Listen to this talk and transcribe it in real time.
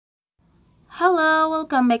Hello,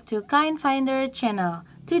 welcome back to Kind Finder channel.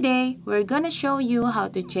 Today, we're gonna show you how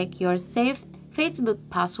to check your saved Facebook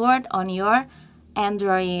password on your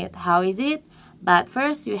Android. How is it? But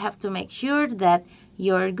first, you have to make sure that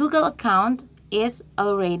your Google account is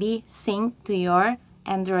already synced to your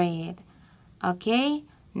Android. Okay,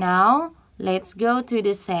 now let's go to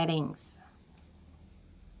the settings.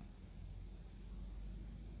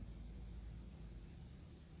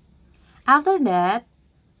 After that,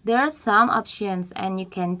 there are some options and you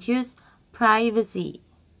can choose privacy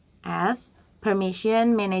as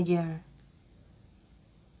permission manager.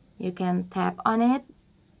 You can tap on it.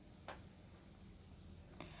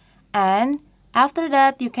 And after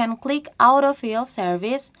that, you can click autofill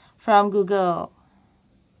service from Google.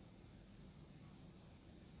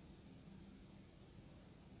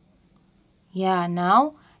 Yeah,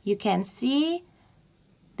 now you can see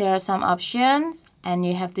there are some options and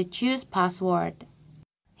you have to choose password.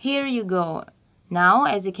 Here you go. Now,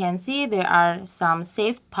 as you can see, there are some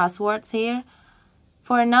saved passwords here.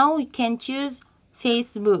 For now, you can choose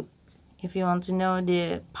Facebook if you want to know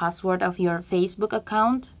the password of your Facebook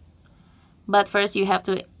account. But first, you have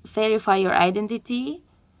to verify your identity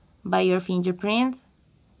by your fingerprint.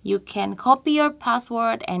 You can copy your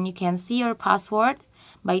password and you can see your password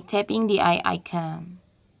by tapping the eye icon.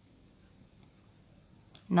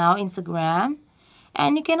 Now, Instagram.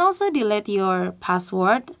 And you can also delete your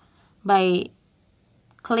password by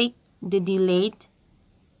click the delete,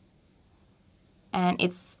 and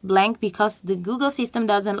it's blank because the Google system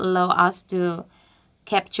doesn't allow us to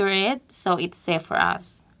capture it, so it's safe for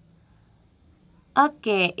us.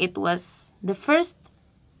 Okay, it was the first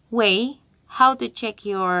way how to check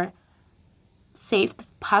your saved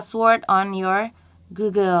password on your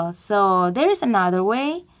Google. So there is another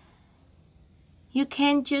way. You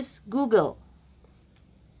can choose Google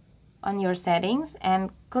on your settings and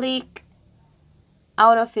click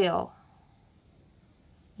autofill.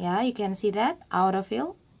 Yeah, you can see that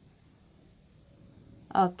autofill.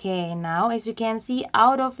 Okay, now as you can see,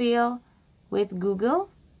 autofill with Google,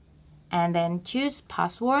 and then choose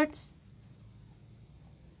passwords.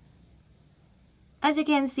 As you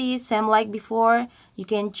can see, same like before, you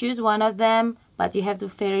can choose one of them, but you have to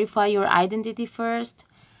verify your identity first.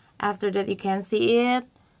 After that, you can see it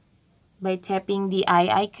by tapping the eye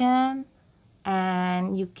icon,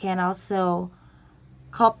 and you can also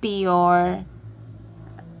copy your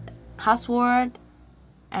password,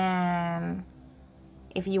 and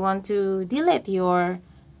if you want to delete your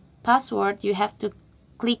password, you have to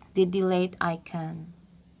click the delete icon.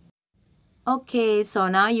 Okay, so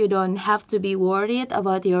now you don't have to be worried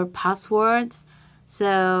about your passwords.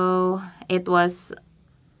 So it was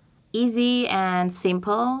easy and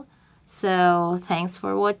simple. So thanks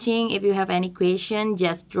for watching. If you have any question,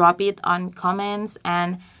 just drop it on comments,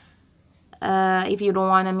 and if you don't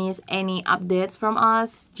want to miss any updates from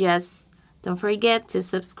us, just don't forget to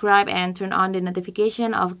subscribe and turn on the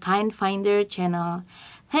notification of Kind Finder channel.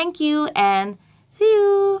 Thank you and see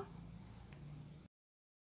you!